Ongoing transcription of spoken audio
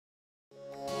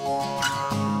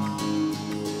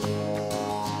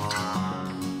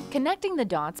Connecting the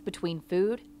dots between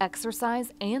food,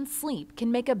 exercise, and sleep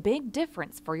can make a big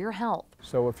difference for your health.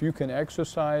 So if you can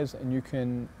exercise and you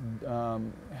can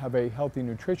have a healthy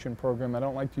nutrition program, I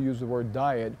don't like to use the word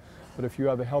diet, but if you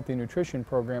have a healthy nutrition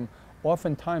program,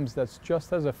 oftentimes that's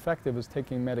just as effective as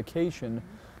taking medication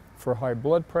for high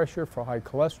blood pressure, for high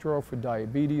cholesterol, for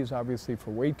diabetes, obviously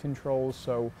for weight control.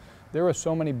 So there are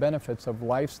so many benefits of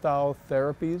lifestyle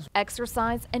therapies.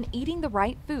 Exercise and eating the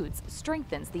right foods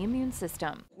strengthens the immune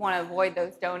system. Want to avoid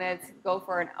those donuts, go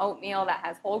for an oatmeal that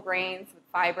has whole grains with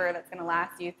fiber that's going to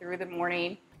last you through the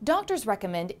morning. Doctors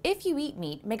recommend if you eat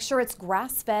meat, make sure it's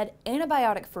grass-fed,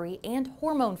 antibiotic-free, and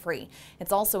hormone-free.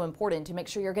 It's also important to make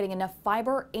sure you're getting enough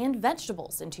fiber and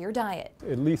vegetables into your diet.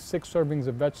 At least 6 servings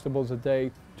of vegetables a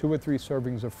day, 2 or 3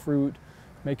 servings of fruit,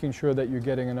 making sure that you're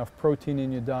getting enough protein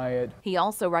in your diet. He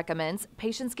also recommends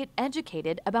patients get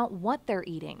educated about what they're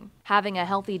eating. Having a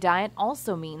healthy diet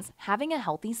also means having a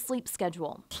healthy sleep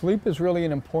schedule. Sleep is really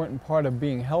an important part of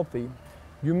being healthy.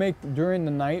 During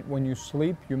the night when you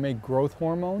sleep, you make growth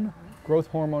hormone. Growth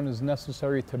hormone is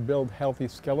necessary to build healthy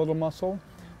skeletal muscle.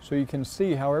 So you can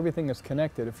see how everything is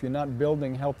connected. If you're not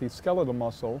building healthy skeletal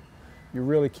muscle, you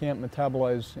really can't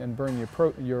metabolize and burn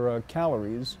your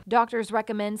calories. Doctors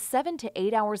recommend 7 to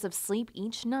 8 hours of sleep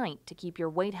each night to keep your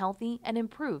weight healthy and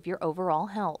improve your overall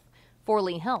health. For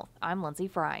Lee Health, I'm Lindsay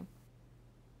Fry.